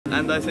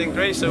and I think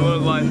Racer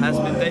Worldwide has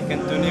been taken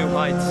to new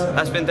heights,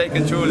 has been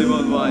taken truly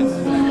worldwide.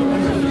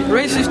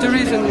 Race is the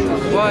reason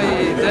why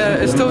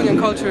the Estonian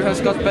culture has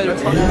got better.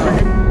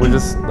 We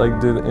just like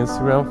did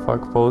Instagram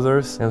fuck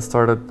posers and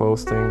started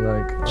posting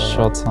like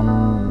shots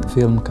on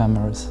film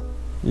cameras.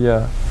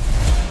 Yeah,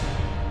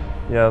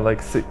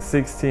 like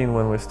 16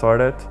 when we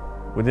started.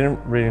 We didn't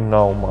really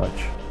know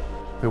much.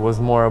 It was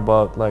more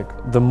about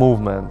like the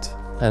movement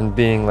and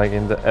being like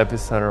in the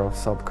epicenter of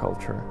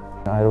subculture.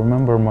 I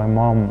remember my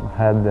mom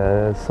had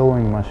a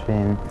sewing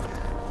machine,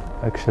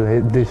 actually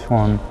this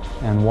one,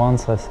 and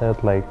once I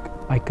said like,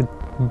 I could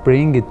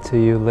bring it to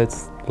you,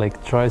 let's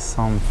like try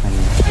something.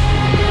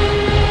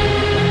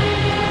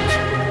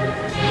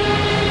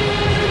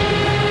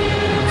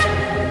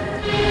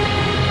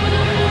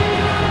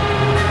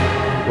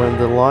 When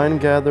the line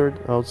gathered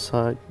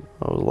outside,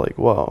 I was like,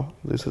 wow,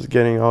 this is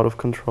getting out of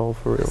control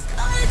for real.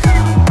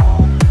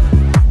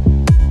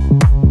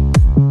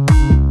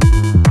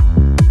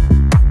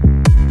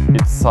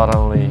 It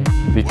suddenly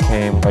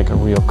became like a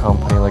real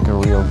company, like a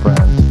real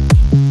brand.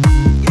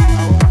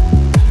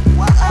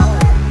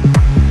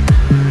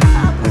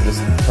 We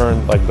just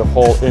turned like the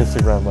whole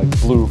Instagram like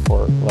blue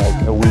for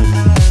like a week.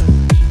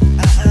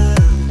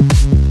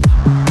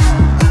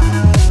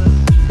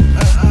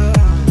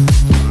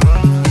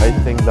 I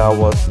think that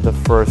was the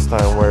first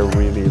time where it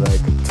really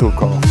like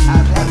took off.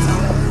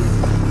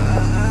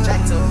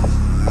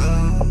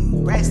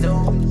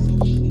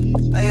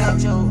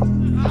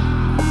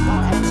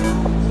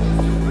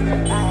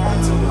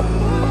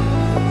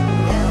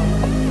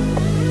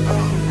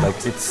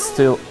 Like it's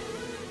still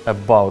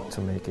about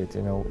to make it,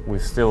 you know, we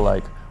still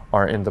like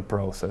are in the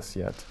process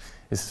yet.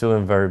 It's still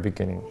in the very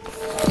beginning.